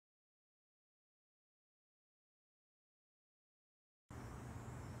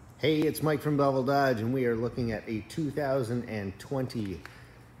Hey, it's Mike from Belleville Dodge, and we are looking at a 2020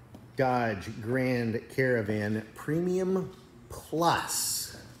 Dodge Grand Caravan Premium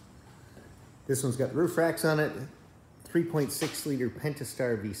Plus. This one's got roof racks on it, 3.6 liter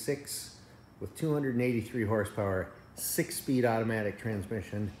Pentastar V6 with 283 horsepower, 6-speed automatic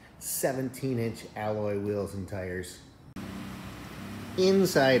transmission, 17-inch alloy wheels and tires.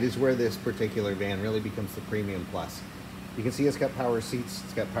 Inside is where this particular van really becomes the Premium Plus. You can see it's got power seats,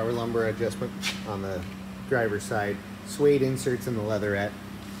 it's got power lumbar adjustment on the driver's side, suede inserts in the leatherette,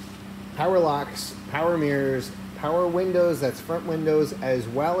 power locks, power mirrors, power windows, that's front windows as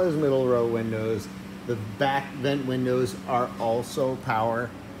well as middle row windows. The back vent windows are also power.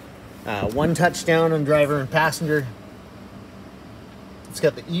 One touchdown on driver and passenger. It's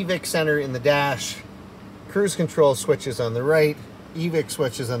got the EVIC center in the dash, cruise control switches on the right, EVIC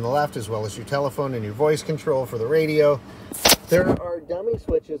switches on the left, as well as your telephone and your voice control for the radio. There are dummy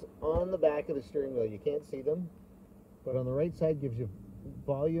switches on the back of the steering wheel. You can't see them, but on the right side gives you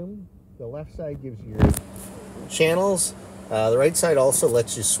volume. The left side gives you your channels. The right side also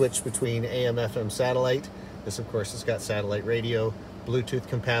lets you switch between AM, FM, satellite. This, of course, has got satellite radio, Bluetooth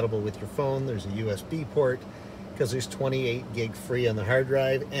compatible with your phone. There's a USB port because there's 28 gig free on the hard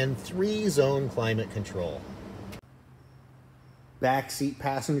drive and 3-zone climate control. Back seat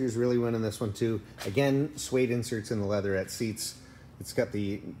passengers really win in this one too. Again, suede inserts in the leatherette seats. It's got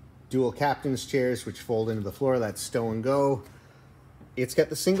the dual captain's chairs which fold into the floor. That's stow and go. It's got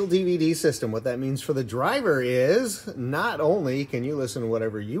the single DVD system. What that means for the driver is not only can you listen to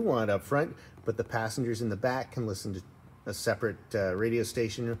whatever you want up front, but the passengers in the back can listen to a separate radio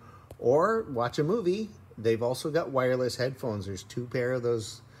station or watch a movie. They've also got wireless headphones. There's 2 pair of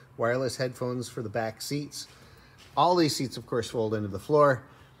those wireless headphones for the back seats. All these seats, of course, fold into the floor.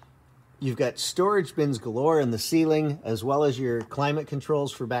 You've got storage bins galore in the ceiling, as well as your climate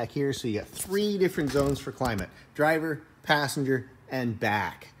controls for back here. So you got 3 different zones for climate: driver, passenger, and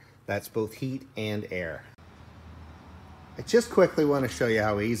back. That's both heat and air. I just quickly want to show you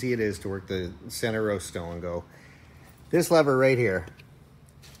how easy it is to work the center row stow and go. This lever right here,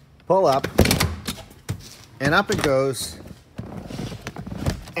 pull up, and up it goes,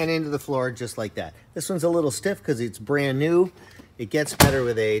 and into the floor just like that. This one's a little stiff because it's brand new. It gets better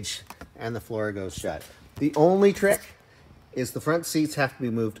with age, and the floor goes shut. The only trick is the front seats have to be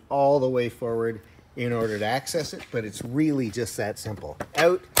moved all the way forward in order to access it, but it's really just that simple.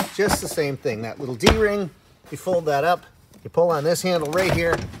 Out, just the same thing. That little D-ring, you fold that up, you pull on this handle right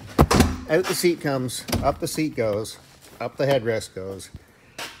here, out the seat comes, up the seat goes, up the headrest goes.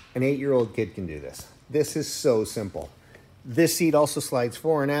 An 8-year-old kid can do this. This is so simple. This seat also slides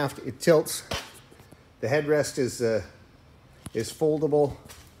fore and aft. It tilts. The headrest is foldable.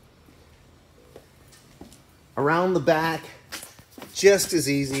 Around the back, just as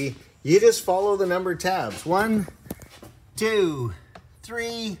easy. You just follow the numbered tabs. 1, 2,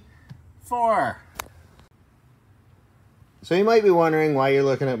 3, 4. So you might be wondering why you're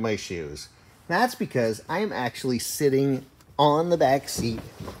looking at my shoes. That's because I'm actually sitting on the back seat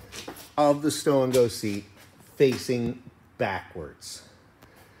of the stow and go seat facing backwards.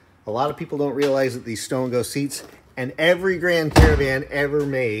 A lot of people don't realize that these stow and go seats, and every Grand Caravan ever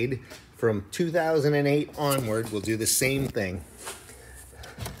made from 2008 onward will do the same thing.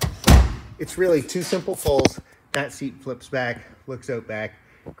 It's really 2 simple pulls. That seat flips back, looks out back.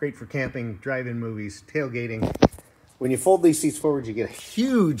 Great for camping, drive-in movies, tailgating. When you fold these seats forward, you get a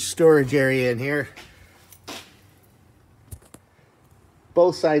huge storage area in here.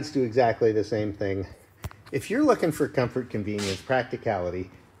 Both sides do exactly the same thing. If you're looking for comfort, convenience,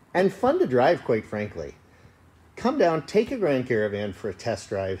 practicality, and fun to drive, quite frankly, come down, take a Grand Caravan for a test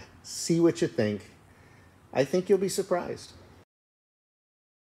drive, see what you think. I think you'll be surprised.